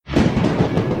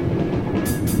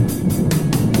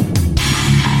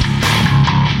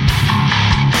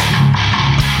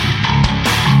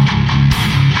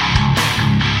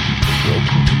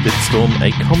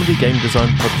a comedy game design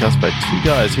podcast by two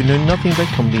guys who know nothing about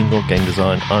comedy nor game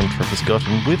design. I'm Trevor Scott,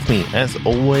 and with me, as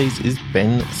always, is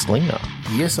Ben Slinger.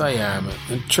 Yes, I am.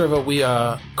 And Trevor, we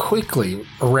are quickly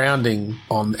rounding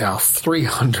on our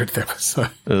 300th episode.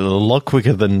 A lot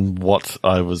quicker than what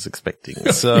I was expecting.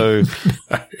 So,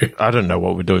 I don't know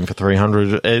what we're doing for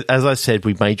 300. As I said,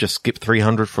 we may just skip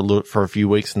 300 for a few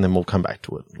weeks, and then we'll come back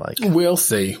to it. We'll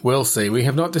see. We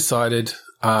have not decided.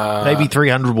 Maybe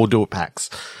 300 we'll do at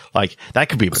PAX. That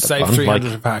could be a bit of fun. Save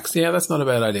 300 for PAX. Yeah, that's not a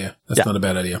bad idea. Not a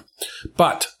bad idea.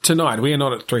 But tonight, we are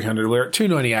not at 300. We're at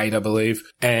 298, I believe.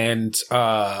 And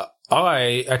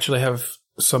I actually have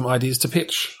some ideas to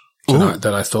pitch tonight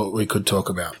that I thought we could talk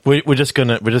about. We're just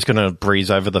gonna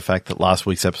breeze over the fact that last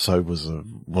week's episode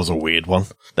was a weird one.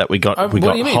 That we got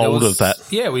hold of that.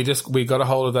 Yeah, we got a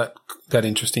hold of that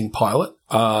interesting pilot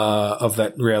of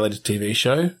that reality TV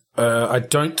show. I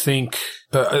don't think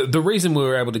the reason we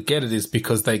were able to get it is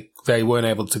because they weren't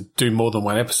able to do more than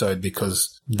one episode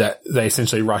because that they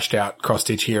essentially rushed out Cross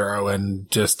Stitch Hero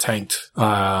and just tanked.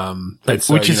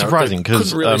 Which is surprising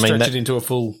because couldn't really stretch it into a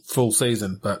full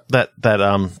season. But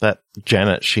that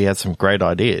Janet, she had some great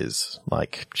ideas.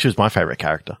 She was my favorite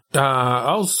character.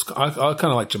 I kind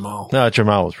of like Jamal. No,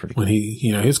 Jamal was pretty cool. When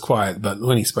he was quiet, but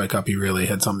when he spoke up, he really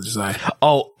had something to say.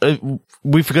 Oh,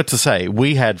 we forgot to say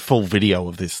we had full video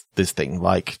of this thing.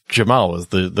 Jamal was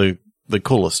the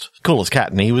coolest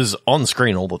cat, and he was on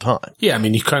screen all the time. Yeah, I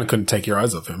mean, you kind of couldn't take your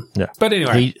eyes off him. Yeah. But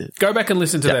anyway, go back and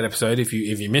listen to that episode if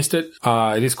you missed it.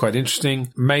 It is quite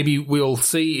interesting. Maybe we'll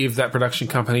see if that production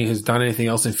company has done anything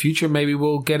else in future. Maybe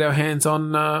we'll get our hands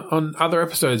on other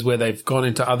episodes where they've gone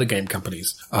into other game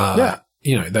companies. That'd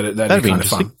be kind of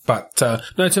fun. But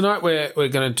no, tonight we're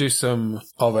going to do some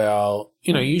of our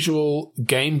usual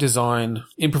game design,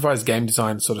 improvised game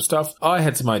design sort of stuff. I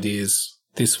had some ideas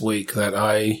this week that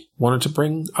I wanted to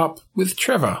bring up with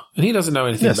Trevor, and he doesn't know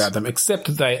anything about them except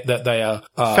that they are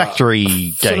factory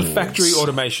games, sort of factory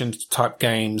automation type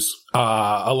games,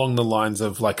 along the lines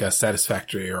of like a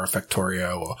Satisfactory or a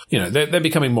Factorio, or they're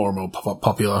becoming more and more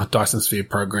popular. Dyson Sphere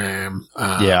Program.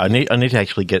 I need to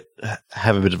actually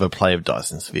have a bit of a play of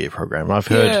Dyson Sphere Program. I've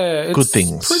heard good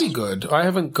things. Pretty good. I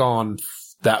haven't gone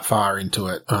that far into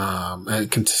it.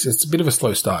 It's a bit of a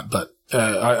slow start, but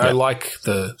I like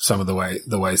some of the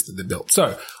ways that they're built.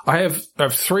 So I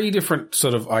have 3 different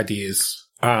sort of ideas.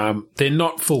 They're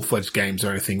not full-fledged games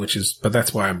or anything, but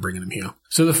that's why I'm bringing them here.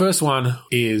 So the first one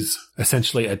is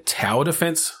essentially a tower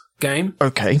defense game.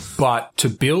 Okay. But to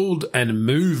build and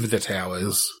move the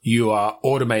towers, you are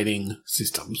automating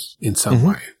systems in some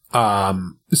way.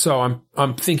 So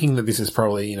I'm thinking that this is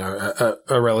probably, a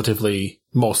relatively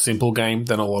more simple game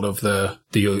than a lot of the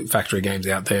factory games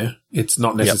out there. It's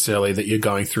not necessarily that you're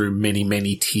going through many,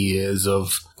 many tiers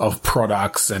of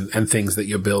products and things that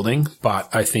you're building,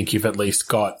 but I think you've at least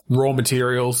got raw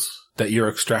materials that you're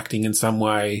extracting in some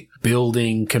way,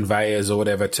 building conveyors or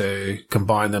whatever to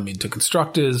combine them into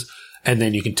constructors, and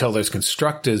then you can tell those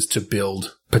constructors to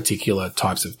build particular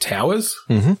types of towers,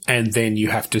 and then you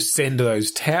have to send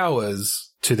those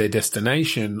towers to their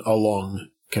destination along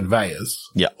conveyors.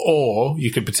 Yeah. Or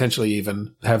you could potentially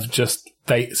even have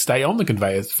they stay on the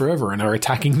conveyors forever and are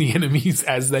attacking the enemies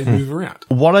as they move around.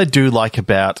 What I do like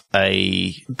about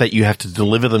that you have to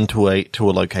deliver them to a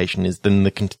location is then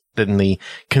the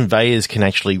conveyors can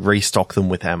actually restock them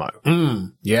with ammo.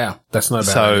 Yeah, that's not a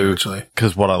bad idea, actually.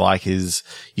 Because what I like is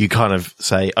you kind of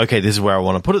say, okay, this is where I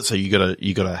want to put it. So you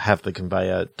gotta have the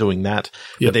conveyor doing that.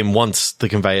 Yep. But then once the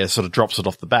conveyor sort of drops it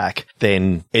off the back,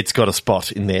 then it's got a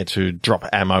spot in there to drop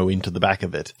ammo into the back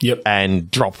of it. Yep. And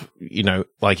drop,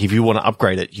 if you want to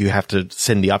upgrade it, you have to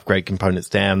send the upgrade components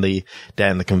down the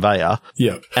conveyor.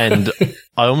 Yep. And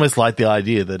I almost like the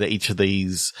idea that each of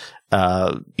these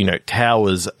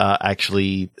towers are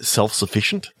actually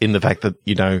self-sufficient in the fact that,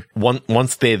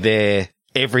 once they're there,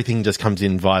 everything just comes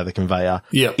in via the conveyor.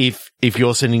 Yeah. If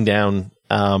you're sending down,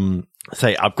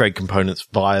 say upgrade components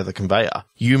via the conveyor,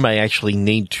 you may actually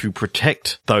need to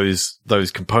protect those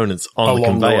components on the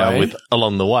conveyor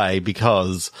along the way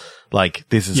because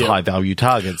this is high value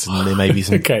targets and there may be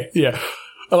some. Okay. Yeah.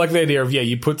 I like the idea of,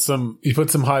 you put some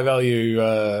high value,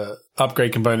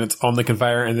 upgrade components on the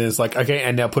conveyor and then it's okay,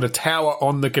 and now put a tower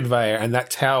on the conveyor and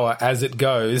that tower as it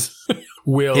goes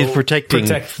will protect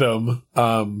them.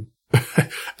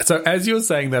 So as you're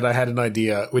saying that, I had an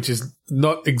idea, which is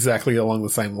not exactly along the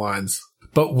same lines,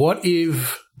 but what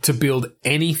if to build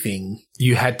anything,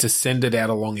 you had to send it out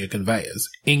along your conveyors,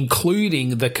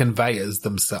 including the conveyors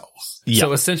themselves? Yep.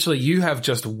 So essentially you have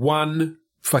just one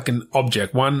fucking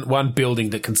object, one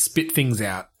building that can spit things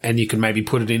out, and you can maybe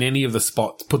put it in any of the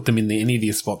spots, put them in any of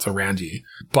the spots around you.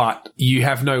 But you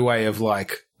have no way of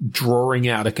drawing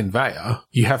out a conveyor,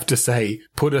 you have to say,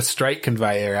 put a straight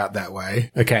conveyor out that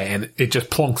way. Okay. And it just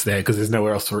plonks there because there's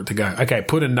nowhere else for it to go. Okay.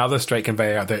 Put another straight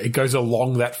conveyor out there. It goes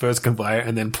along that first conveyor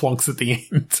and then plonks at the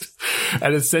end.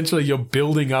 And essentially you're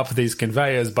building up these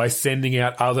conveyors by sending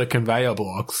out other conveyor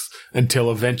blocks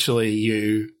until eventually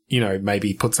you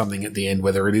maybe put something at the end,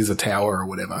 whether it is a tower or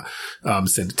whatever,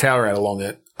 send a tower out along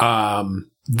it.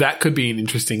 That could be an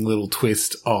interesting little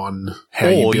twist on how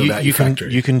you build out your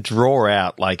factory. You can draw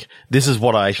out, like, this is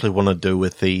what I actually want to do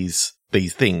with these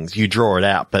things. You draw it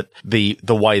out, but the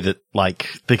way that, like,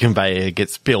 the conveyor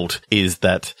gets built is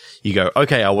that you go,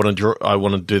 okay, I want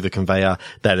to do the conveyor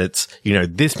that it's,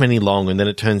 this many long, and then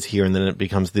it turns here, and then it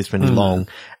becomes this many long,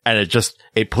 and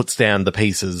it puts down the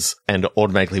pieces, and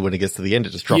automatically when it gets to the end,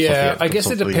 it just drops off the end. I guess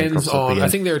it depends on, I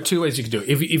think there are two ways you can do it.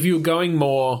 If you're going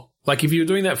more, like, if you're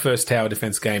doing that first tower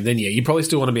defense game, then you probably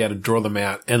still want to be able to draw them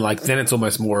out. And, like, then it's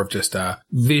almost more of just a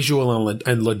visual and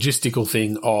logistical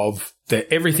thing of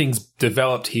that everything's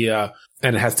developed here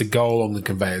and it has to go along the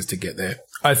conveyors to get there.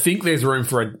 I think there's room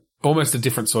for almost a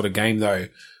different sort of game, though,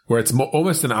 where it's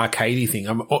almost an arcadey thing.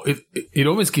 It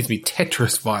almost gives me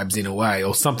Tetris vibes in a way,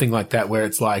 or something like that, where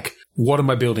it's like, what am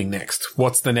I building next?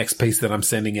 What's the next piece that I'm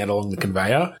sending out along the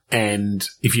conveyor? And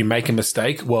if you make a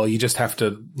mistake, well, you just have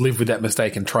to live with that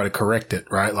mistake and try to correct it,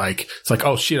 right? Like, it's like,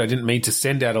 oh shit, I didn't mean to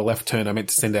send out a left turn. I meant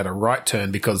to send out a right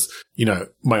turn because,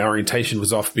 my orientation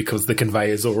was off because the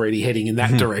conveyor's already heading in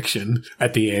that direction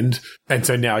at the end. And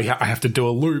so now I have to do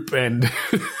a loop and,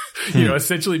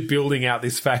 essentially building out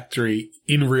this factory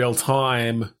in real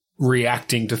time,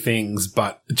 reacting to things,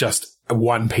 but just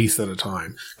one piece at a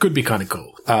time. Could be kind of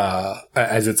cool,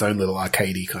 as its own little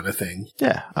arcadey kind of thing.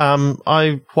 Yeah.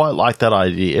 I quite like that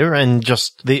idea, and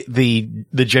just the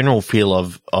general feel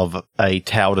of a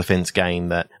tower defense game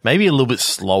that maybe a little bit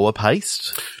slower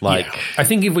paced. Like, yeah. I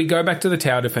think if we go back to the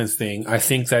tower defense thing, I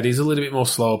think that is a little bit more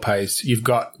slower paced. You've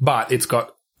got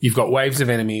waves of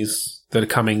enemies that are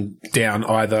coming down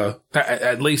either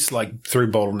at least like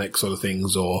through bottleneck sort of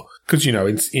things, or because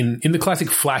it's in the classic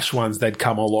Flash ones, they'd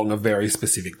come along a very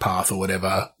specific path or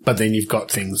whatever. But then you've got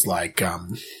things like I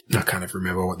can't even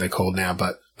remember what they're called now,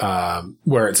 but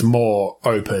where it's more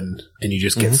open and you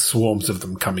just get swarms of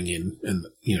them coming in, and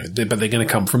but they're going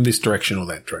to come from this direction or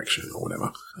that direction or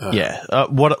whatever.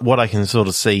 What I can sort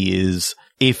of see is,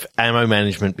 if ammo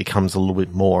management becomes a little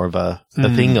bit more of a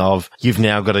thing of, you've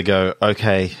now got to go,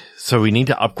 okay, so we need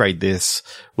to upgrade this.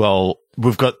 Well,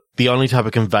 we've got the only type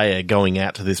of conveyor going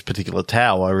out to this particular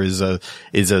tower is a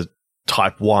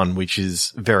type 1, which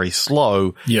is very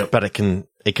slow, but it can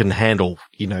handle,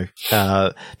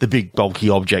 the big bulky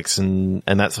objects and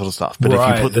that sort of stuff. But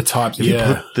right, if you put you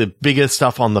put the bigger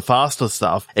stuff on the faster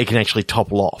stuff, it can actually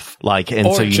topple off. Like,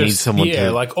 and so you need someone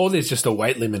or there's just a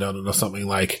weight limit on it or something.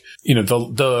 Like,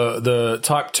 the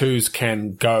type 2s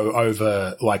can go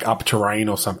over like up terrain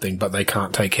or something, but they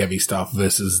can't take heavy stuff,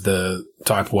 versus the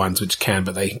type 1s, which can,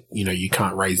 but they, you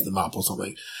can't raise them up or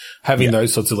something. Having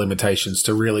those sorts of limitations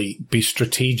to really be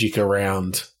strategic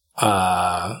around,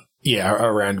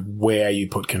 around where you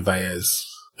put conveyors.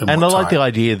 And I like the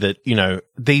idea that,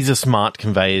 these are smart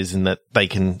conveyors in that they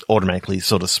can automatically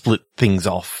sort of split things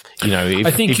off.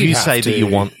 If you say that you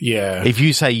want, if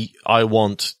you say, I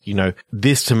want,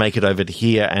 this to make it over to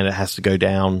here and it has to go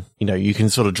down, you can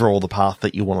sort of draw the path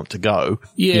that you want it to go.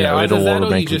 Yeah, it'll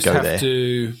automatically go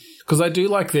there. Because I do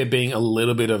like there being a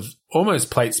little bit of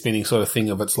almost plate spinning sort of thing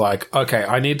of, it's like, okay,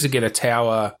 I need to get a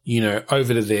tower,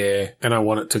 over to there, and I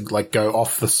want it to like go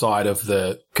off the side of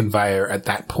the conveyor at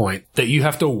that point, that you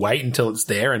have to wait until it's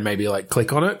there and maybe like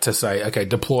click on it to say, okay,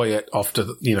 deploy it off to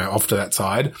that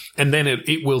side. And then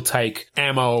it will take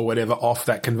ammo or whatever off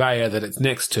that conveyor that it's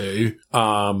next to.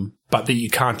 But that you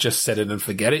can't just set it and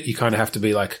forget it. You kind of have to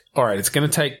be like, all right, it's going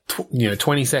to take,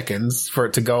 20 seconds for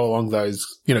it to go along those,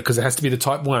 because it has to be the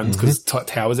type 1s, because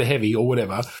towers are heavy or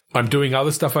whatever. I'm doing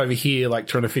other stuff over here, like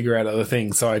trying to figure out other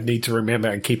things. So I need to remember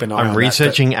and keep an eye on I'm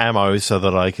researching ammo so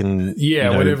that I can,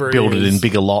 whatever build it in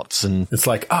bigger lots. And it's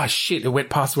like, shit, it went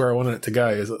past where I wanted it to go.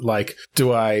 Is it like,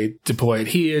 do I deploy it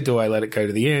here? Do I let it go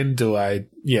to the end? Do I,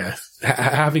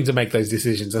 having to make those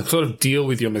decisions and sort of deal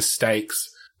with your mistakes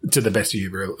to the best of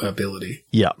your ability.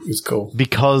 Yeah. It's cool.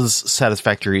 Because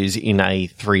Satisfactory is in a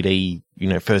 3D,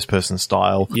 first person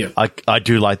style. Yeah. I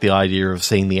do like the idea of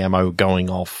seeing the ammo going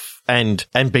off and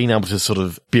being able to sort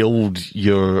of build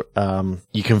your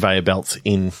conveyor belts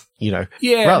in,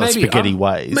 rather spaghetti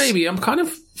ways. Maybe I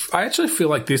actually feel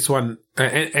like this one,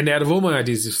 and out of all my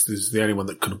ideas, this is the only one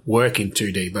that could work in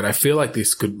 2D, but I feel like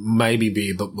this could maybe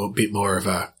be a bit more of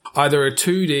a, either a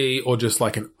 2D or just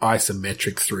like an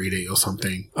isometric 3D or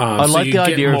something. I like the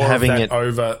idea of having it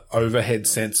overhead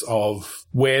sense of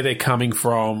where they're coming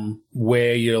from,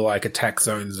 where your like attack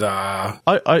zones are.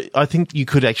 I think you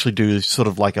could actually do sort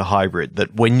of like a hybrid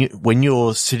that when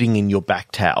you're sitting in your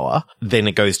back tower, then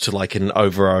it goes to like an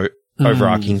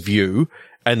overarching view.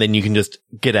 And then you can just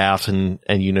get out and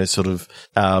sort of,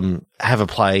 have a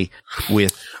play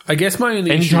with. I guess my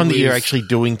only anytime that you're actually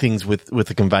doing things with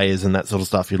the conveyors and that sort of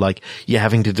stuff, you're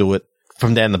having to do it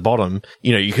from down the bottom.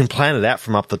 You can plan it out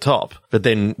from up the top, but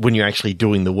then when you're actually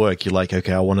doing the work, you're like,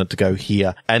 okay, I want it to go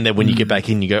here. And then when you get back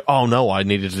in, you go, oh no, I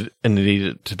needed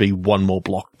it to be one more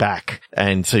block back.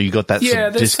 And so you got that sort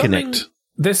of disconnect.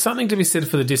 There's something to be said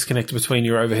for the disconnect between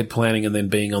your overhead planning and then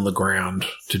being on the ground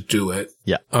to do it.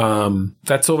 Yeah.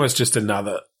 That's almost just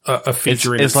another a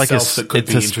feature in itself that could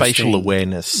be interesting. It's a spatial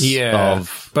awareness. Yeah.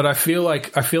 But I feel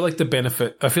like the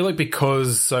benefit,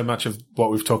 because so much of what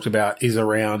we've talked about is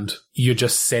around you're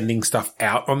just sending stuff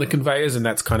out on the conveyors, and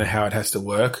that's kind of how it has to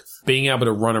work. Being able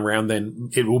to run around, then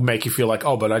it will make you feel like,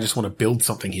 oh, but I just want to build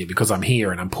something here because I'm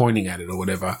here and I'm pointing at it or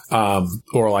whatever.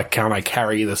 Or like, can I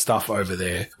carry the stuff over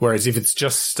there? Whereas if it's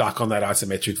just stuck on that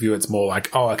isometric view, it's more like,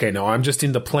 oh, okay, no, I'm just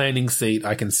in the planning seat.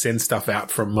 I can send stuff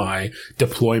out from my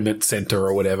deployment center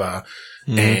or whatever.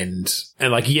 Mm-hmm.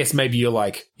 And like, yes, maybe you're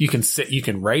like, you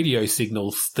can radio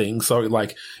signal things. So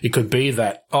like, it could be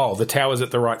that, oh, the tower's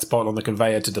at the right spot on the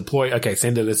conveyor to deploy. Okay,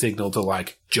 send it a signal to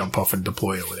like jump off and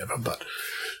deploy or whatever. But,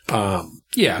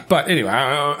 yeah, but anyway,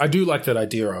 I do like that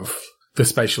idea of the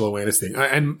spatial awareness thing.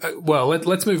 And, well,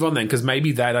 let's move on then, because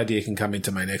maybe that idea can come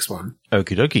into my next one.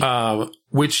 Okie dokie.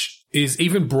 Which is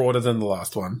even broader than the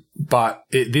last one. But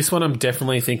this one I'm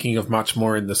definitely thinking of much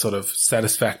more in the sort of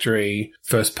satisfactory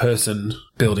first person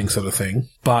building sort of thing,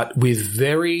 but with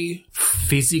very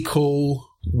physical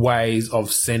ways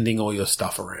of sending all your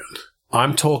stuff around.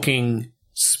 I'm talking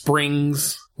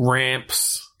springs,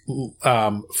 ramps,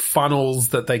 funnels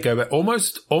that they go back,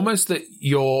 almost that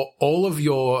all of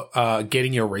your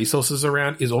getting your resources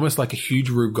around is almost like a huge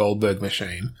Rube Goldberg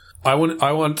machine. I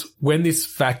want when this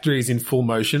factory is in full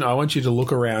motion, I want you to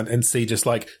look around and see just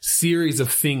like series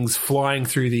of things flying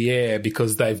through the air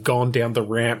because they've gone down the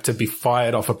ramp to be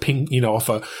fired off a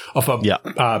pinball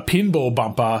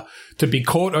bumper to be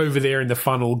caught over there in the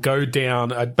funnel, go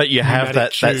down. But you have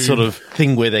that sort of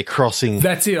thing where they're crossing.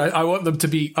 That's it. I want them to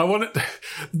be,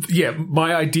 yeah,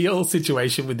 my ideal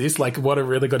situation with this, like what I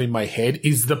really got in my head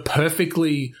is the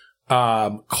perfectly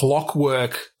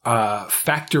clockwork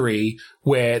factory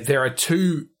where there are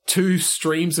two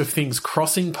streams of things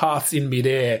crossing paths in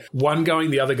midair, one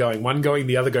going, the other going, one going,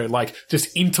 the other going, like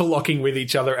just interlocking with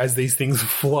each other as these things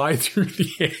fly through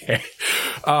the air.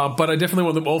 But I definitely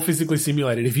want them all physically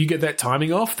simulated. If you get that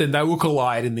timing off, then they will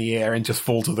collide in the air and just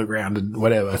fall to the ground and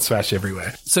whatever, smash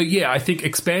everywhere. So yeah, I think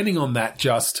expanding on that,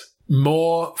 just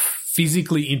more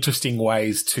physically interesting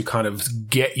ways to kind of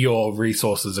get your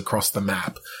resources across the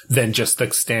map than just the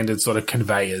standard sort of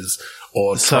conveyors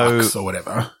or trucks or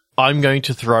whatever. I'm going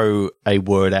to throw a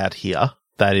word out here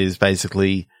that is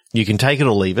basically, you can take it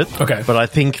or leave it. Okay. But I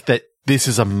think that this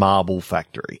is a marble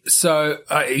factory. So,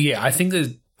 yeah, I think there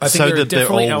are that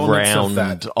definitely they're all elements round of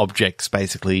that. objects,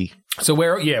 basically. So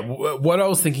what I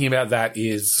was thinking about that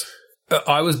is,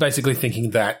 I was basically thinking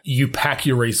that you pack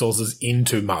your resources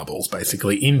into marbles,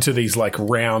 basically, into these like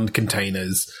round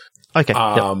containers. Okay.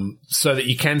 So that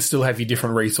you can still have your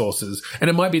different resources. And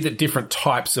it might be that different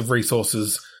types of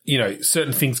resources,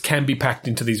 certain things can be packed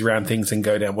into these round things and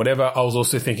go down, whatever. I was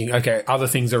also thinking, okay, other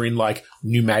things are in like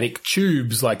pneumatic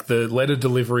tubes, like the letter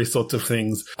delivery sorts of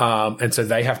things. And so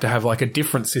they have to have like a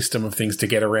different system of things to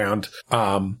get around.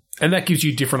 And that gives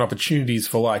you different opportunities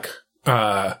for like,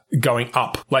 going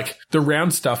up. Like the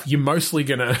round stuff, it's mostly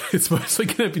gonna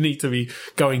need to be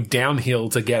going downhill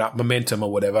to get up momentum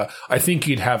or whatever. I think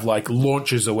you'd have like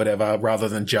launches or whatever rather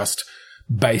than just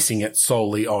basing it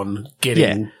solely on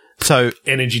getting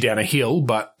energy down a hill.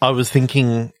 But I was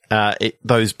thinking,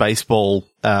 those baseball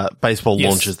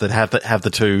launchers that have the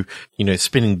two,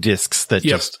 spinning discs that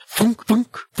just funk,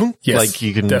 funk, funk. Yes, like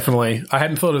you can definitely. I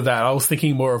hadn't thought of that. I was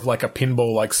thinking more of like a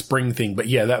pinball, like spring thing, but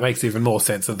yeah, that makes even more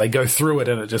sense that they go through it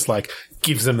and it just like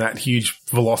gives them that huge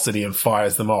velocity and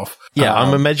fires them off. Yeah.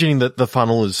 I'm imagining that the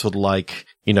funnel is sort of like,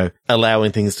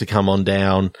 allowing things to come on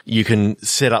down. You can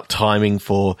set up timing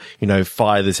for,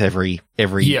 fire this every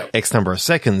X number of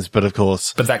seconds, but of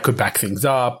course. But that could back things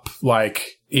up.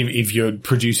 Like, if you're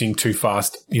producing too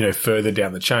fast, further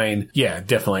down the chain. Yeah,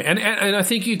 definitely. And I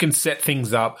think you can set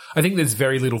things up. I think there's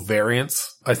very little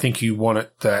variance I think you want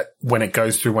it that when it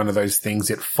goes through one of those things,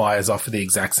 it fires off the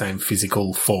exact same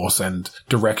physical force and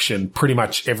direction pretty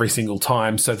much every single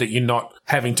time, so that you're not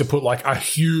having to put like a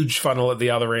huge funnel at the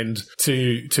other end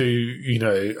to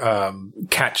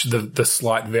catch the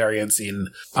slight variance in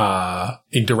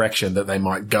direction that they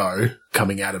might go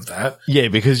coming out of that. Yeah,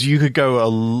 because you could go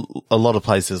a lot of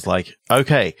places like,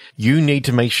 okay, you need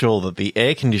to make sure that the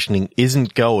air conditioning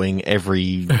isn't going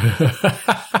every...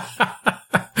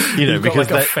 You've got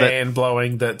like a fan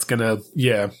blowing that's gonna,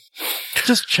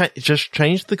 just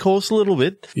change the course a little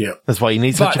bit. Yeah, that's why you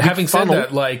need such a big having funnel. said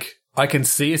that, like, I can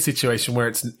see a situation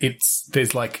where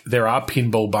there are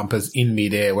pinball bumpers in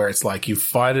midair where it's like you've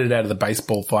fired it out of the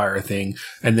baseball fire thing,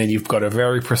 and then you've got a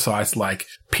very precise like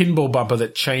pinball bumper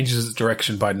that changes its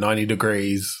direction by 90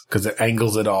 degrees because it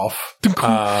angles it off,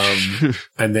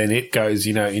 and then it goes,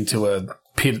 into a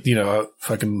pit, a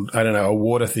fucking, I don't know, a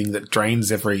water thing that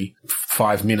drains every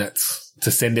 5 minutes to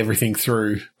send everything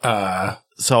through.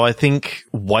 So I think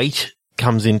weight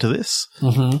comes into this,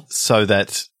 so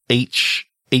that each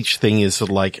thing is sort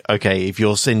of like, okay, if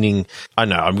you're sending, I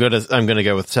know, I'm gonna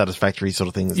go with satisfactory sort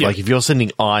of things. Yeah. Like if you're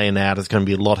sending iron out, it's going to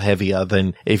be a lot heavier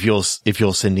than if you're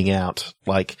sending out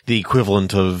like the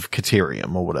equivalent of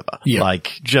Caterium or whatever. Yeah.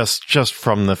 Like just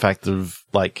from the fact of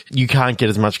like, you can't get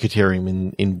as much Caterium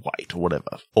in weight or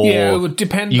whatever. Or it would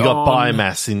depend. You got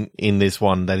biomass in this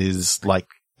one that is like,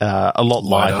 a lot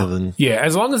lighter than. Yeah.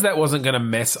 As long as that wasn't going to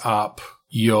mess up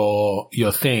your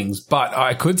things. But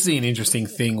I could see an interesting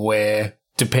thing where,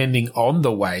 depending on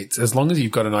the weights, as long as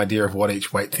you've got an idea of what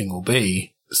each weight thing will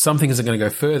be, some things are going to go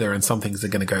further and some things are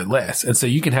going to go less. And so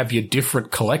you can have your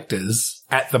different collectors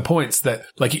at the points that,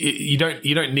 like, you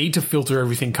don't need to filter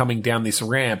everything coming down this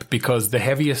ramp, because the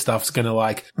heavier stuff's going to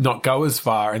like not go as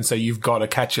far. And so you've got a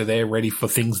catcher there ready for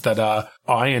things that are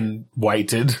iron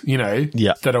weighted,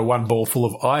 that are one ball full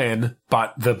of iron,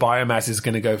 but the biomass is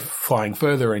going to go flying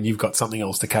further and you've got something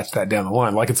else to catch that down the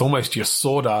line. Like it's almost your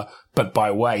sorter, but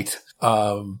by weight.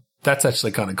 That's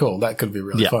actually kind of cool. That could be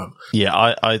really fun.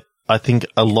 Yeah. I think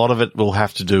a lot of it will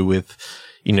have to do with,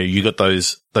 you got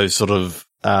those sort of,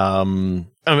 I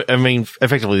mean,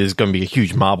 effectively there's going to be a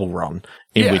huge marble run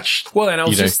in which. Well, and I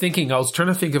was just thinking, I was trying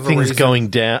to think of a reason. Things going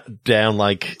down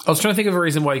like. I was trying to think of a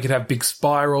reason why you could have big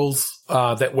spirals,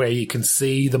 that where you can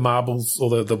see the marbles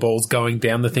or the balls going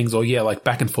down the things, or like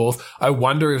back and forth. I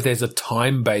wonder if there's a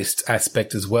time-based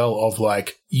aspect as well of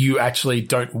like, you actually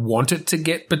don't want it to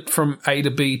get from A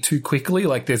to B too quickly.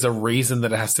 Like there's a reason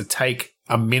that it has to take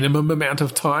a minimum amount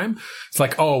of time. It's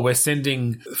like, oh, we're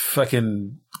sending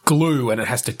fucking glue and it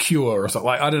has to cure or something.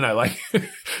 Like, I don't know, like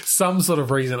some sort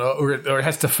of reason, or it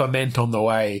has to ferment on the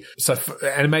way. So,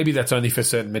 and maybe that's only for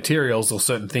certain materials or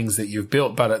certain things that you've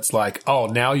built, but it's like, oh,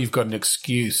 now you've got an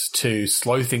excuse to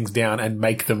slow things down and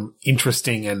make them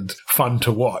interesting and fun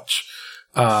to watch.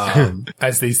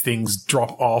 As these things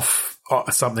drop off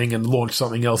something and launch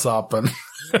something else up and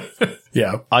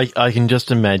yeah. I can just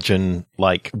imagine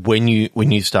like when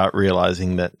you start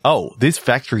realizing that, oh, this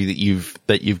factory that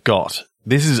you've got,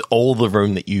 this is all the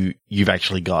room that you've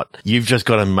actually got. You've just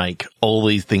got to make all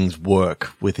these things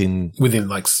work within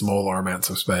like smaller amounts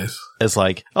of space. It's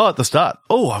like, oh, at the start,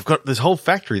 oh, I've got this whole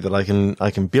factory that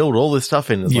I can build all this stuff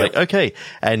in. It's like, okay.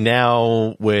 And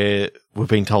now we've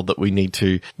been told that we need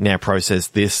to now process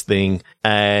this thing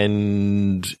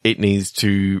and it needs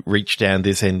to reach down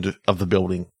this end of the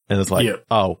building. And it's like,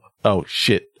 oh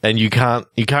shit. And you can't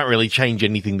really change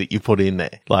anything that you put in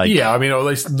there. Like, I mean, or at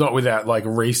least not without like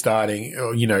restarting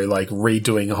or, like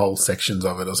redoing whole sections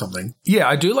of it or something. Yeah,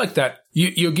 I do like that.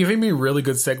 You're giving me really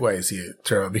good segues here,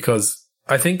 Trevor, because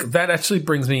I think that actually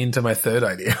brings me into my third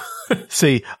idea.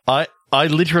 See, I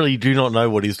literally do not know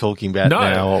what he's talking about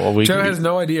now. Joe has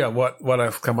no idea what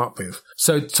I've come up with.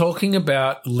 So talking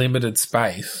about limited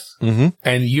space,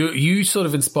 and you sort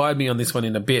of inspired me on this one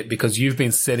in a bit, because you've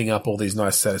been setting up all these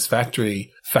nice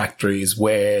satisfactory factories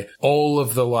where all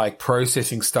of the like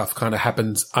processing stuff kind of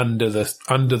happens under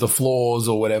the floors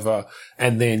or whatever,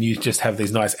 and then you just have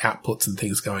these nice outputs and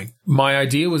things going. My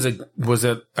idea was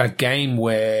a game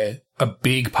where a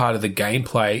big part of the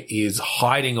gameplay is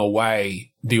hiding away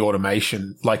the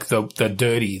automation, like the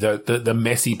dirty, the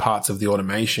messy parts of the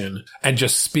automation, and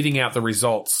just spitting out the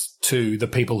results to the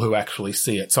people who actually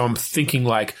see it. So I'm thinking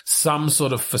like some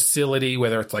sort of facility,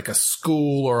 whether it's like a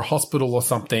school or a hospital or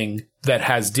something, that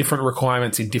has different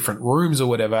requirements in different rooms or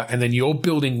whatever. And then you're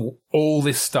building all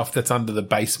this stuff that's under the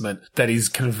basement that is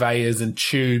conveyors and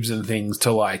tubes and things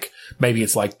to like, maybe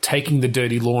it's like taking the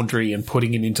dirty laundry and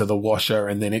putting it into the washer,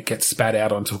 and then it gets spat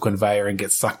out onto a conveyor and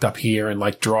gets sucked up here and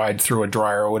like dried through a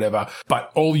dryer or whatever.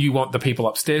 But all you want the people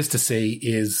upstairs to see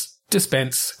is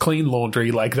dispense, clean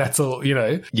laundry, like that's all, you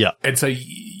know? Yeah. And so,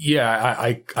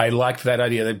 yeah, I liked that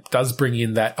idea that does bring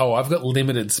in that, I've got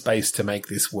limited space to make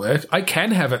this work. I can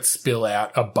have it spill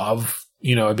out above,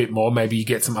 you know, a bit more. Maybe you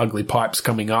get some ugly pipes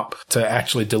coming up to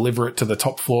actually deliver it to the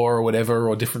top floor or whatever,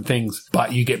 or different things,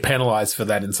 but you get penalized for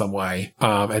that in some way.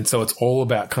 And so it's all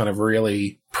about kind of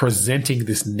really presenting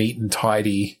this neat and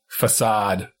tidy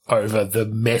facade over the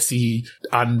messy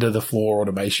under the floor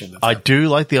automation. I do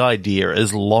like the idea,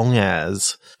 as long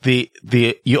as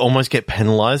you almost get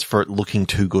penalized for it looking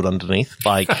too good underneath.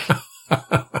 Like,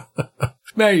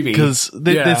 maybe. Because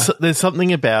there's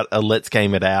something about a let's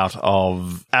game it out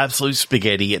of absolute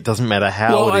spaghetti. It doesn't matter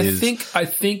how it is. I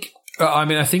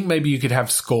think maybe you could have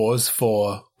scores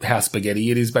for how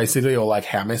spaghetti it is, basically, or like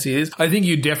how messy it is. I think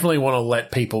you definitely want to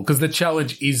let people, because the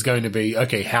challenge is going to be,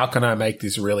 okay, how can I make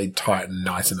this really tight and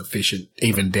nice and efficient,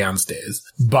 even downstairs?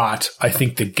 But I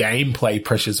think the gameplay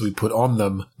pressures we put on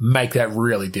them make that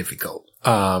really difficult.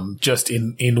 Just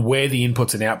in where the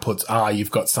inputs and outputs are, you've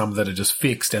got some that are just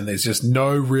fixed, and there's just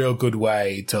no real good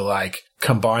way to like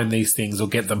combine these things or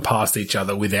get them past each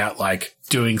other without like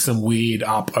doing some weird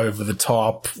up over the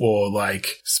top or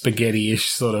like spaghetti-ish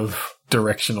sort of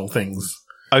directional things.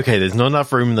 Okay, there's not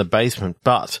enough room in the basement,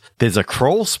 but there's a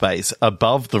crawl space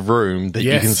above the room that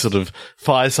you can sort of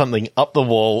fire something up the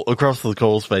wall, across the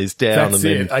crawl space, down, That's and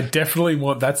then... it. I definitely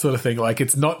want that sort of thing. Like,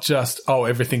 it's not just,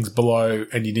 everything's below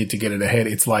and you need to get it ahead.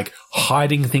 It's like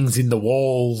hiding things in the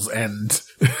walls and...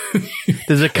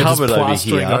 There's a cupboard over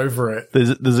here. Over it.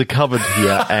 There's a cupboard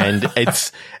here, and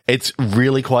it's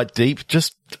really quite deep.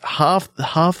 Just half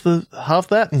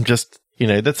that, and just... You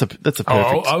know, that's a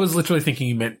perfect. I was literally thinking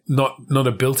you meant not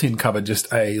a built-in cupboard,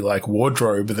 just a like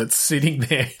wardrobe that's sitting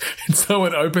there, and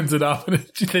someone opens it up and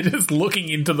they're just looking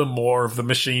into the maw of the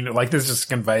machine. Like there's just a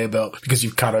conveyor belt because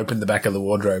you've cut open the back of the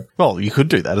wardrobe. Well, you could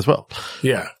do that as well.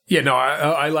 Yeah. No,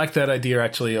 I like that idea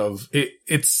actually. Of it.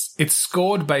 It's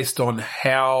scored based on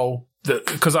how.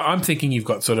 Because I'm thinking you've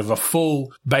got sort of a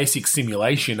full basic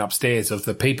simulation upstairs of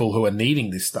the people who are needing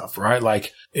this stuff, right?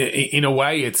 Like, in a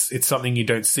way, it's something you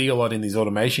don't see a lot in these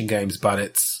automation games,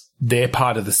 but they're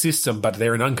part of the system, but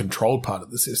they're an uncontrolled part of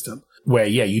the system. Where,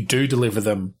 you do deliver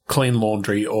them clean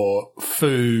laundry or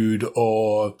food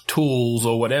or tools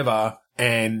or whatever,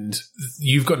 and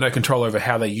you've got no control over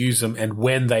how they use them and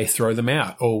when they throw them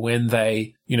out or when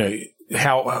they,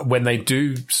 when they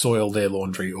do soil their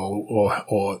laundry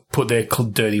or put their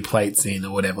dirty plates in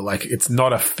or whatever. Like, it's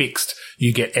not a fixed,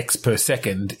 you get X per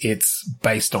second. It's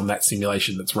based on that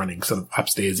simulation that's running sort of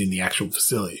upstairs in the actual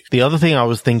facility. The other thing I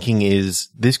was thinking is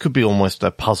this could be almost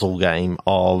a puzzle game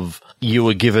of you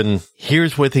were given,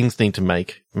 here's where things need to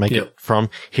make it from.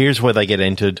 Here's where they get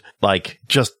entered. Like,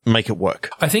 just make it work.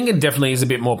 I think it definitely is a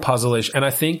bit more puzzle-ish. And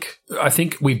I think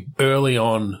we early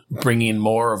on bring in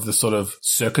more of the sort of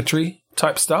circuitry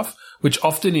type stuff, which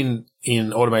often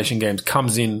in automation games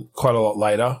comes in quite a lot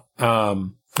later.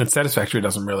 And Satisfactory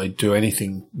doesn't really do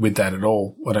anything with that at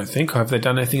all, I don't think. Have they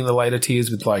done anything in the later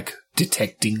tiers with like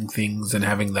detecting things and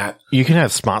having that? You can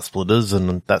have smart splitters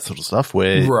and that sort of stuff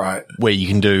where you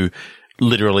can do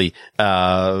literally,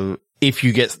 if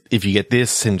you get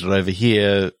this, send it over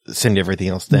here, send everything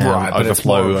else down,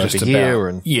 overflow over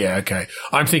here. Okay.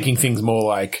 I'm thinking things more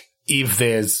like, if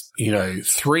there's,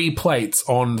 3 plates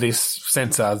on this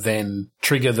sensor, then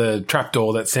trigger the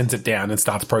trapdoor that sends it down and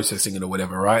starts processing it or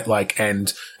whatever, right? Like,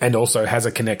 and also has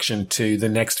a connection to the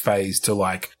next phase to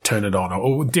like turn it on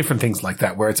or different things like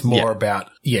that, where it's more about,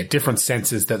 different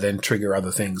sensors that then trigger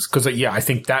other things. Cause I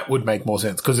think that would make more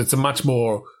sense because it's a much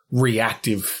more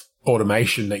reactive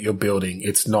automation that you're building.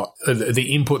 It's not,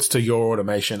 the inputs to your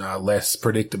automation are less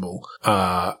predictable.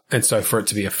 And so for it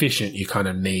to be efficient, you kind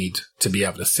of need to be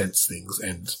able to sense things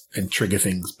and trigger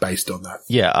things based on that.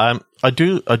 Yeah. I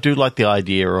do like the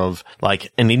idea of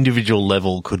like an individual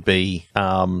level could be,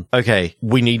 okay,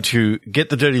 we need to get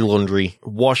the dirty laundry,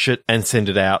 wash it and send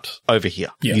it out over here.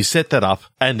 Yeah. You set that up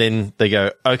and then they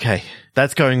go, okay,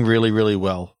 that's going really, really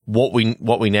well. What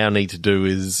we now need to do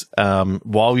is,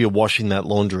 while you're washing that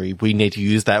laundry, we need to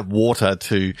use that water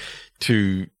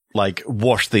to like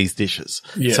wash these dishes.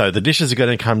 Yeah. So the dishes are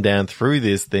going to come down through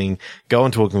this thing, go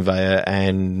onto a conveyor,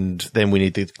 and then we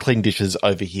need the clean dishes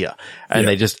over here. And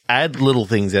they just add little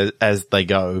things as they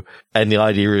go. And the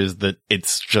idea is that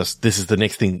it's just, this is the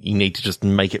next thing you need to just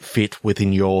make it fit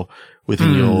within your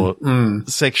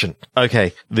section.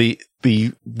 Okay. The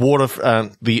water,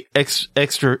 the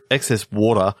excess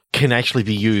water can actually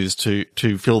be used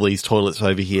to fill these toilets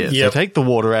over here. Yep. So take the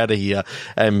water out of here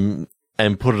and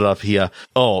put it up here.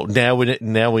 Oh, now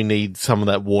we need some of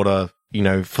that water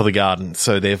for the garden.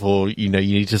 So therefore, you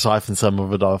need to siphon some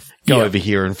of it off, go over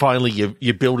here. And finally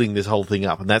you're building this whole thing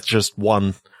up. And that's just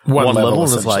one level.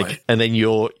 And it's like, and then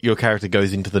your character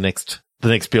goes into the next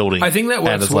building. I think that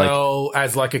works well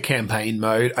as like a campaign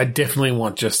mode. I definitely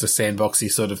want just a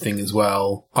sandboxy sort of thing as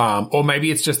well. Or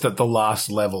maybe it's just that the last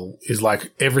level is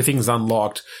like everything's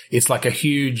unlocked. It's like a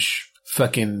huge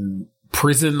fucking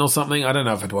prison or something. I don't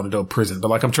know if I'd want to do a prison, but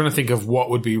like I'm trying to think of what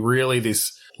would be really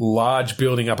this large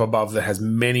building up above that has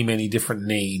many, many different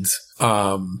needs.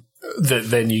 That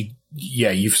then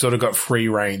you've sort of got free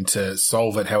reign to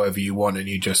solve it however you want, and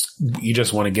you just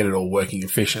want to get it all working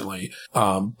efficiently.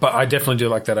 But I definitely do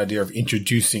like that idea of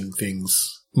introducing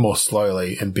things more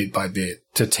slowly and bit by bit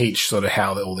to teach sort of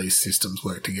how all these systems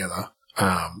work together.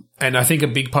 And I think a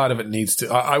big part of it needs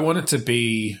to, I want it to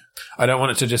be, I don't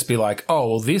want it to just be like, oh,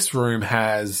 well, this room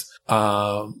has,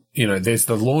 there's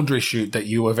the laundry chute that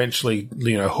you eventually,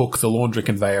 hook the laundry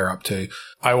conveyor up to.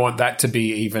 I want that to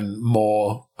be even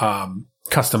more,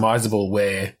 customizable,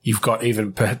 where you've got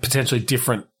even potentially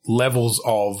different levels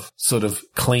of sort of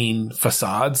clean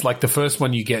facades. Like the first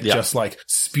one you get just like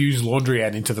spews laundry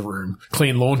out into the room,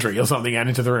 clean laundry or something out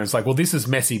into the room. It's like, well, this is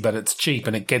messy, but it's cheap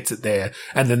and it gets it there.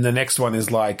 And then the next one is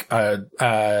like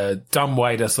a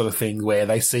dumbwaiter sort of thing where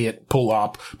they see it pull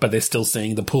up, but they're still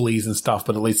seeing the pulleys and stuff,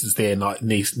 but at least it's there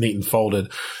neat and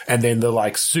folded. And then the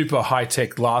like super high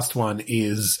tech last one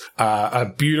is a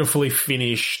beautifully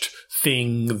finished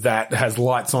thing that has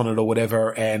lights on it or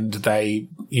whatever, and they,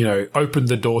 open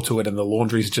the door to it and the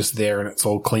laundry's just there and it's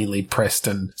all cleanly pressed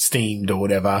and steamed or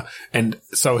whatever. And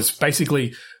so it's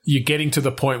basically, you're getting to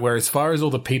the point where as far as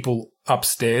all the people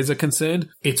upstairs are concerned,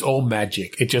 it's all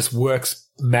magic. It just works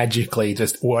magically.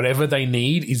 Just whatever they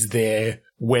need is there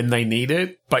when they need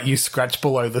it, but you scratch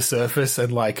below the surface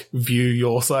and like view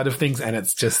your side of things, and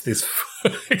it's just this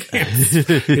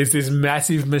it's this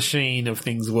massive machine of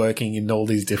things working in all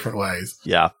these different ways.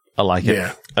 Yeah, I like it.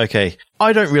 Yeah. Okay,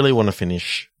 I don't really want to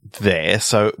finish there,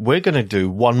 so we're going to do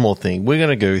one more thing. We're going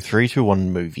to go 3, 2,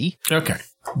 1 movie. Okay.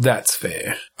 That's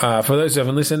fair. For those who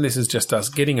haven't listened, this is just us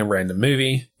getting a random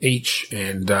movie each,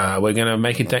 and we're going to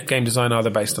make a game design either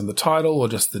based on the title or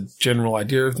just the general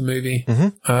idea of the movie.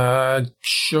 Mm-hmm.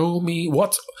 Show me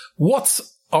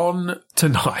what's on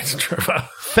tonight, Trevor.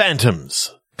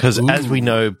 Phantoms. Because as we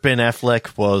know, Ben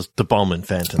Affleck was the bomb in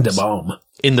Phantoms. The bomb.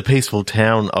 In the peaceful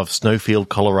town of Snowfield,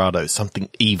 Colorado, something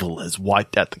evil has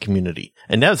wiped out the community.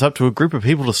 And now it's up to a group of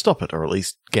people to stop it, or at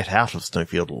least get out of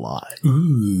Snowfield alive.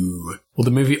 Ooh. Well, the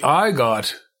movie I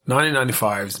got,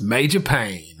 1995's Major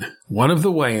Payne. One of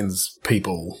the Wayans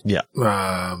people. Yeah.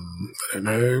 I don't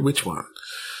know which one.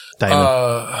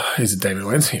 Damon. Is it Damon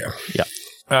Wayans? Yeah. Yeah.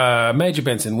 Major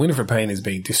Benson Winifred Payne is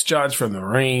being discharged from the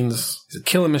Marines. He's a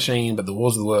killing machine, but the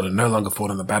wars of the world are no longer fought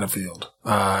on the battlefield.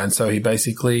 And so he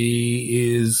basically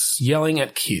is yelling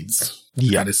at kids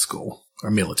at his school,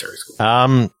 or military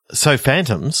school. So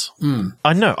Phantoms,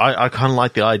 I know, I kind of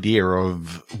like the idea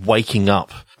of waking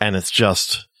up and it's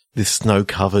just this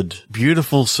snow-covered,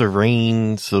 beautiful,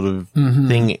 serene sort of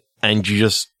thing, and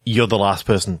you're the last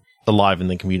person alive in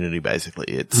the community, basically.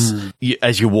 It's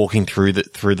as you're walking through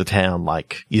the town,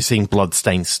 like you're seeing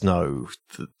blood-stained snow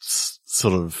that's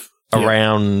sort of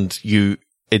around you.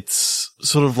 It's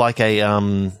sort of like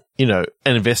an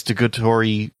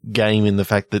investigatory game in the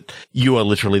fact that you are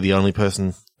literally the only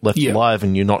person left alive,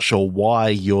 and you're not sure why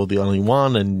you're the only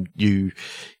one, and you're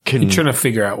trying to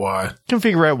figure out why.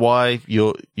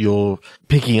 You're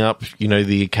picking up,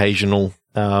 the occasional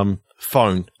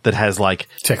phone that has like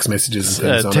text messages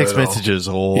and things text messages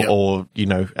or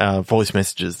voice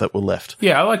messages that were left.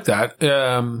 Yeah, I like that.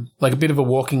 Like a bit of a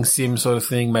walking sim sort of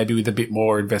thing, maybe with a bit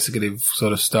more investigative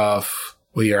sort of stuff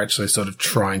where you're actually sort of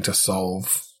trying to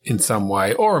solve in some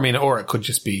way. Or it could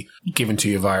just be given to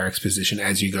you via exposition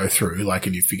as you go through, like,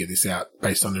 and you figure this out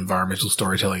based on environmental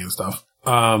storytelling and stuff.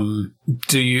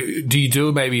 Do you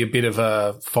do maybe a bit of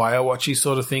a Firewatchy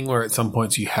sort of thing where at some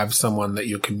points you have someone that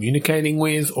you're communicating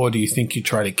with, or do you think you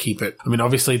try to keep it? I mean,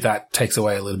 obviously that takes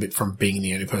away a little bit from being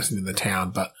the only person in the town,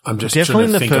 but I'm just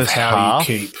trying to think of how you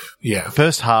keep. Yeah.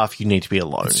 First half, you need to be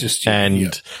alone. It's just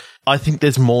I think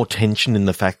there's more tension in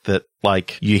the fact that,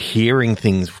 like, you're hearing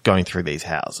things going through these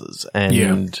houses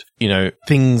and,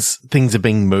 things are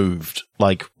being moved,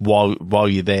 like, while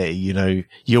you're there,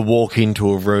 you walk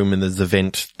into a room and there's a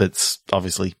vent that's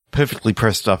obviously perfectly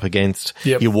pressed up against.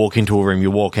 Yep. You walk into a room, you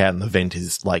walk out and the vent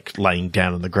is, like, laying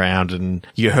down on the ground, and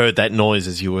you heard that noise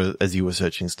as you were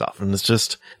searching stuff. And it's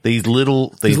just these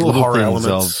little horror things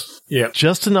elements. Yeah.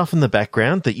 Just enough in the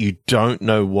background that you don't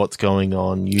know what's going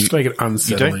on. Just make it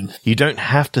unsettling. You don't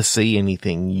have to see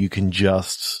anything. You can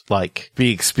just like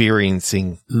be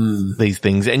experiencing these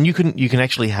things, and you can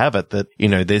actually have it that, you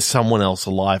know, there's someone else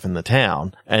alive in the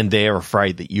town and they're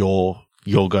afraid that you're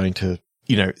going to,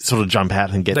 you know, sort of jump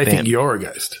out and get them. They think you're a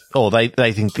ghost. Or they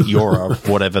think that you're a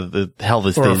whatever the hell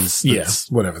this is. Yeah,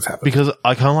 whatever's happened. Because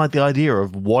I kind of like the idea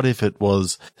of what if it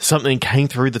was something came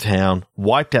through the town,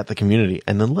 wiped out the community,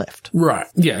 and then left. Right.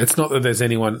 Yeah, it's not that there's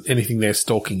anything there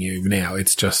stalking you now.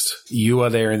 It's just you are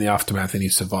there in the aftermath and you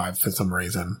survived for some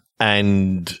reason.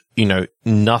 And, you know,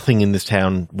 nothing in this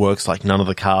town works. Like, none of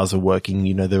the cars are working.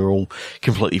 You know, they're all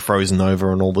completely frozen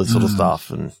over and all this sort of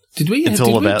stuff. And did we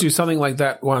do something like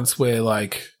that once where,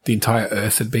 like, the entire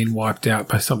Earth had been wiped out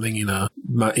by something in a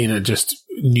just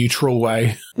neutral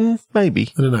way?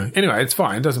 Maybe. I don't know. Anyway, it's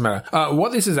fine. It doesn't matter.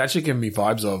 What this is actually giving me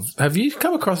vibes of, have you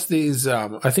come across these,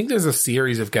 I think there's a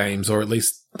series of games, or at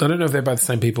least, I don't know if they're by the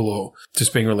same people or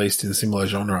just being released in a similar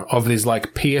genre, of these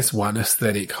like PS1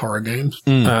 aesthetic horror games.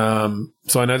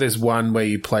 So I know there's one where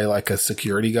you play like a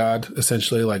security guard,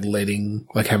 essentially,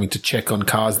 like having to check on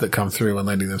cars that come through and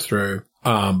letting them through.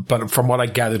 But from what I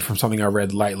gathered from something I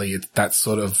read lately, that's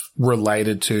sort of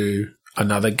related to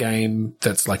another game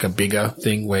that's like a bigger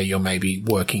thing where you're maybe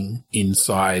working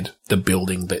inside the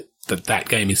building that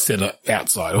game is set up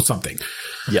outside or something.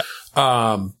 Yeah.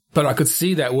 But I could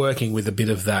see that working with a bit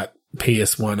of that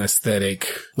PS1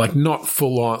 aesthetic, like not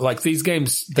full on, like these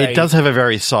games. It does have a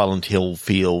very Silent Hill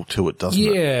feel to it, doesn't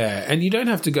it? Yeah. And you don't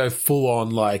have to go full on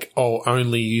like,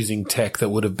 only using tech that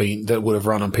would have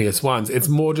run on PS1s. It's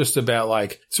more just about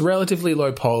like, it's relatively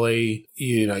low poly,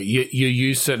 you know, you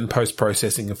use certain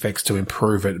post-processing effects to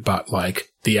improve it, but like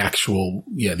the actual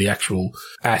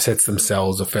assets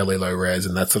themselves are fairly low res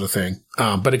and that sort of thing.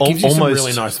 But it gives you some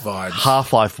really nice vibes.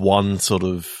 Half-Life 1 sort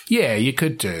of. Yeah, you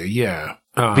could do. Yeah.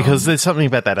 Because there's something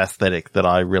about that aesthetic that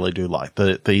I really do like.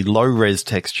 The low res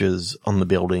textures on the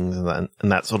buildings and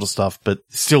that sort of stuff, but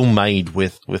still made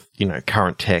with, you know,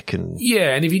 current tech and.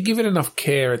 Yeah. And if you give it enough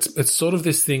care, it's sort of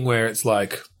this thing where it's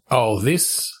like,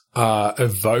 this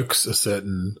evokes a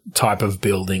certain type of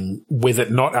building with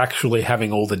it not actually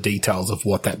having all the details of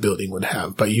what that building would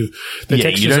have. But the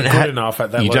textures are good enough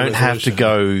at that level. You don't have to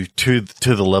go to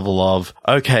the level of,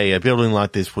 okay, a building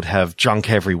like this would have junk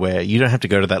everywhere. You don't have to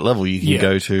go to that level. You can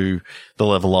go to the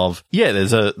level of,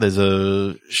 there's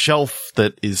a shelf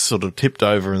that is sort of tipped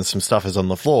over and some stuff is on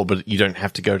the floor, but you don't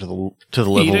have to go to the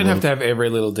level. You don't have to have every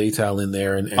little detail in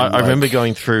there. And I remember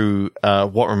going through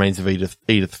What Remains of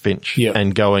Edith Finch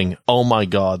and going, oh my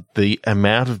God, the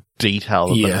amount of detail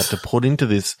that they had to put into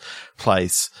this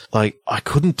place. Like, I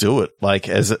couldn't do it. Like,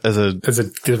 as a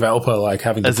developer, like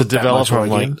having to as a developer, I'm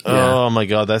like, oh my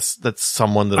God, that's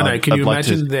someone that I'd like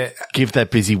to give that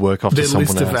busy work off to someone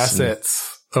else. Their list of assets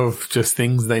of just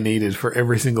things they needed for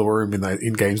every single room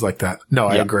in games like that. No,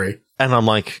 I agree. And I'm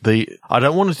like, I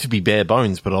don't want it to be bare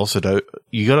bones, but also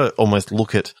you gotta almost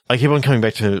look at, I keep on coming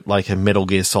back to like a Metal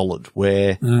Gear Solid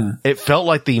where it felt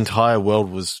like the entire world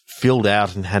was filled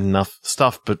out and had enough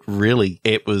stuff, but really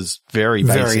it was very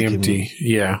basic. Very empty.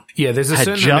 Yeah. There's a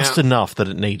certain just enough that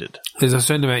it needed. There's a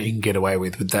certain amount you can get away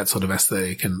with that sort of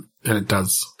aesthetic, and it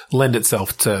does lend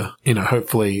itself to, you know,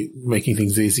 hopefully making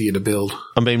things easier to build.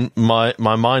 I mean, my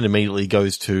mind immediately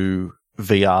goes to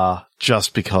VR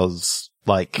just because,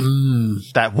 like,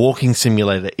 that walking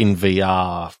simulator in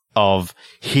VR of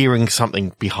hearing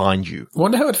something behind you. I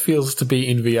wonder how it feels to be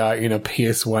in VR in a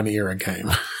PS1 era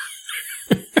game.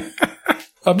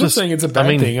 I'm not saying it's a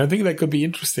bad thing. I think that could be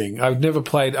interesting. I've never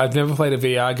played a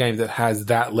VR game that has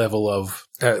that level of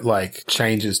like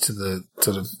changes to the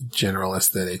sort of general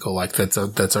aesthetic, or like that's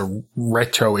a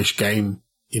retro-ish game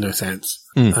in a sense.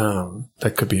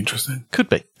 That could be interesting. Could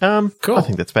be. Cool. I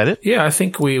think that's about it. Yeah, I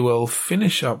think we will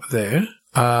finish up there.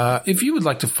 If you would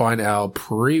like to find our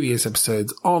previous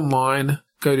episodes online,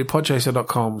 go to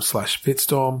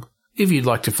podchaser.com/Bitstorm. If you'd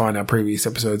like to find our previous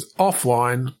episodes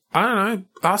offline, I don't know,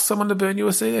 ask someone to burn you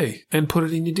a CD and put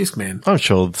it in your Discman. I'm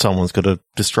sure someone's got a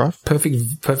disk drive.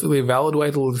 Perfectly valid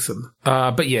way to listen.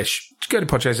 But yeah, go to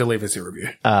Podchaser, leave us a review.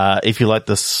 If you like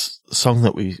this song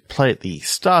that we play at the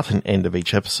start and end of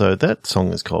each episode, that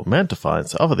song is called Mount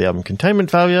Defiance of the album Containment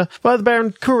Failure by the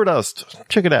band Kuradust.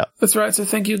 Check it out. That's right. So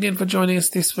thank you again for joining us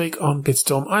this week on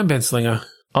Bitstorm. I'm Ben Slinger.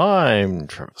 I'm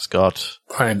Trevor Scott.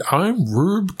 And I'm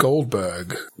Rube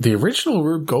Goldberg. The original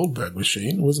Rube Goldberg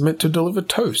machine was meant to deliver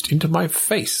toast into my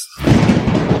face.